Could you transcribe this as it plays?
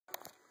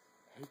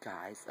Hey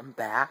guys, I'm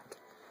back,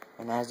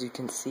 and as you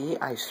can see,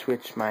 I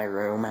switched my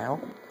room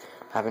out.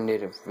 Haven't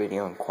did a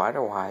video in quite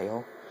a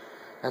while.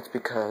 That's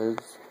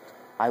because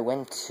I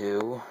went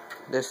to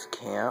this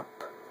camp.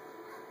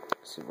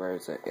 Let's see, where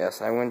is it?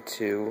 Yes, I went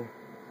to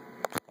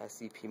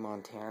SCP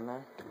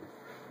Montana.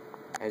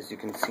 As you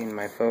can see in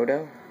my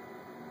photo.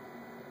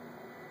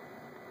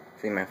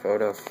 See my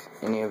photo. If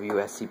any of you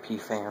SCP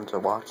fans are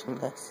watching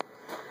this,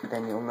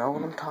 then you'll know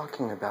what I'm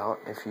talking about.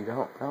 If you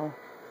don't know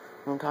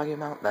what I'm talking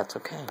about, that's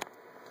okay.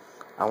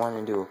 I want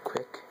to do a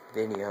quick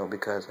video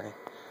because I'm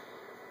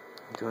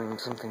doing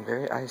something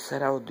I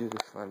said I would do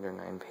this for under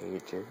 9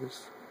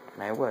 pages,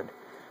 and I would.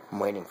 I'm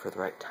waiting for the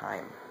right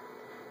time.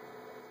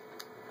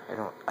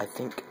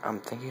 I'm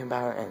thinking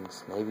about it, and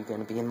it's maybe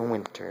going to be in the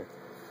winter,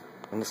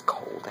 when it's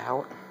cold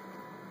out.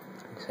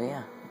 So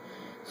yeah,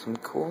 it's going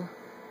to be cool,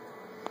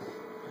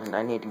 and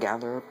I need to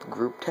gather up a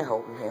group to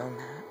help me on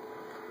that.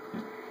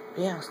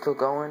 But yeah, I'm still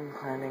going,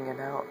 planning it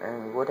out,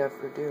 and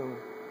whatever do.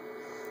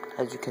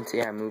 As you can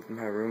see, I moved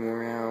my room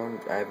around.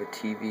 I have a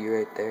TV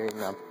right there,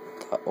 not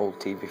the old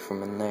TV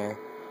from in there.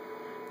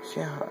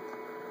 So yeah,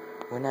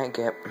 when I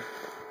get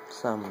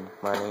some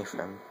money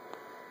from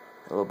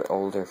a little bit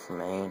older from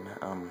Maine,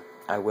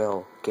 I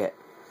will get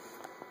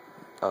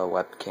a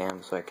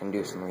webcam so I can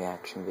do some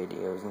reaction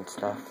videos and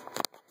stuff.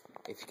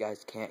 If you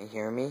guys can't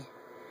hear me,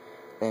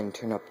 then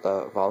turn up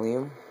the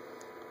volume.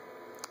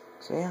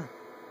 So yeah.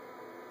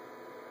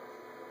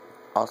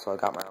 Also, I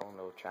got my own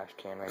little trash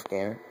can right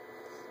there.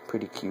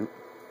 Pretty cute.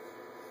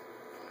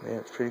 Yeah,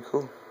 it's pretty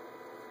cool.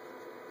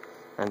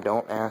 And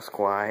don't ask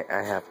why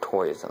I have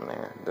toys in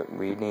there.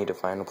 We need to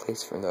find a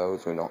place for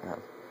those. We don't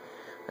have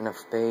enough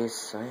space,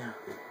 so yeah.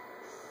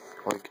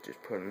 Or we could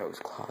just put in those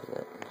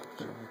closet.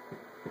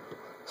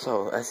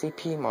 So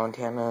SCP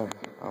Montana,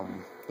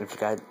 if you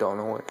guys don't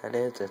know what that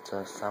is, it's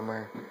a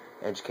summer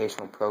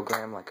educational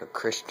program, like a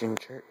Christian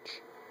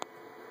church.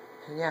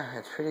 And yeah,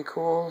 it's pretty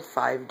cool.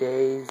 5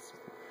 days.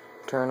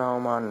 Turn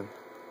home on,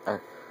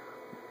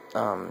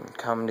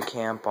 come to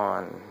camp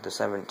on the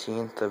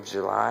 17th of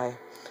July.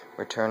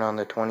 Return on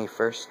the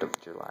 21st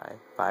of July.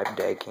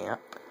 5-day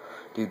camp.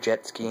 Do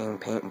jet skiing,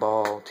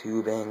 paintball,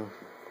 tubing.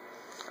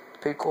 It's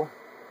pretty cool.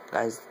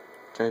 Guys,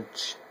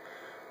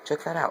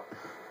 check that out.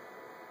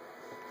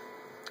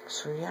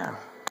 So yeah,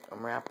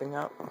 I'm wrapping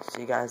up.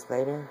 See you guys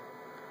later.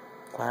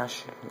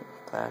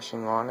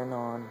 Clashing on and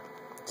on.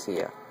 See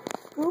ya.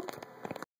 Boop.